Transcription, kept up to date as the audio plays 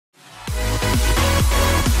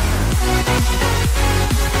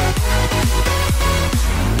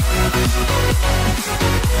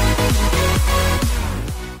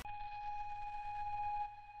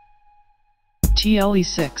TLE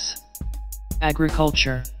 6.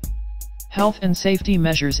 Agriculture. Health and safety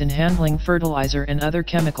measures in handling fertilizer and other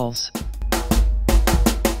chemicals.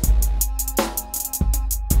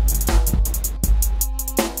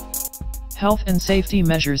 Health and safety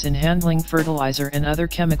measures in handling fertilizer and other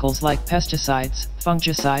chemicals like pesticides,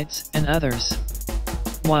 fungicides, and others.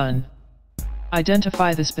 1.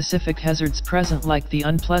 Identify the specific hazards present like the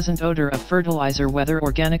unpleasant odor of fertilizer whether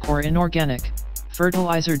organic or inorganic,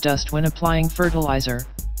 fertilizer dust when applying fertilizer,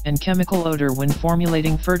 and chemical odor when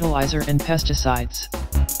formulating fertilizer and pesticides.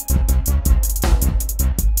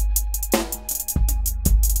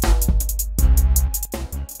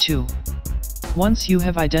 2. Once you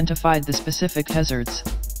have identified the specific hazards,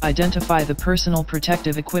 identify the personal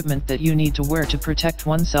protective equipment that you need to wear to protect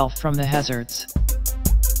oneself from the hazards.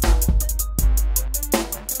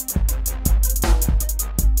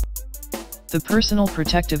 The personal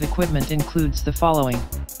protective equipment includes the following.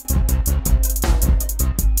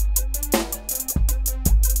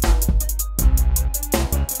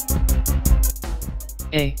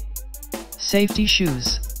 A. Safety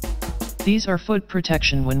shoes. These are foot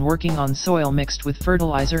protection when working on soil mixed with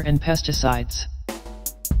fertilizer and pesticides.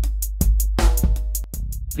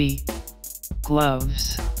 B.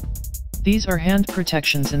 Gloves. These are hand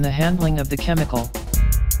protections in the handling of the chemical.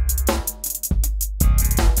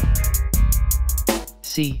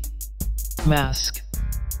 C. Mask.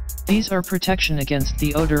 These are protection against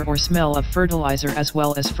the odor or smell of fertilizer as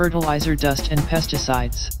well as fertilizer dust and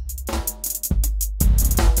pesticides.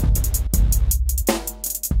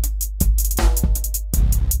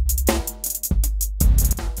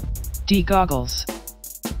 D. Goggles.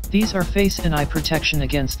 These are face and eye protection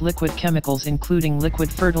against liquid chemicals including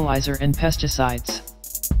liquid fertilizer and pesticides.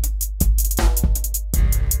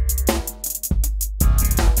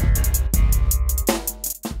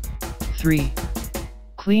 3.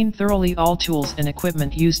 Clean thoroughly all tools and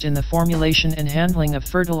equipment used in the formulation and handling of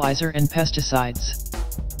fertilizer and pesticides.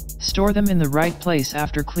 Store them in the right place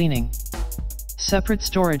after cleaning. Separate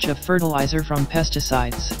storage of fertilizer from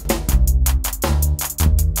pesticides.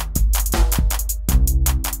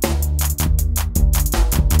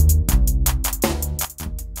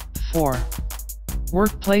 4.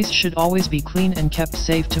 Workplace should always be clean and kept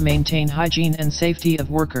safe to maintain hygiene and safety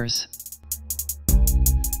of workers.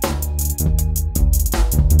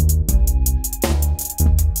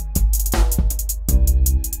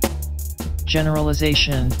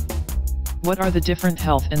 Generalization. What are the different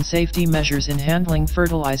health and safety measures in handling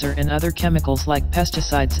fertilizer and other chemicals like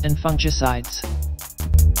pesticides and fungicides?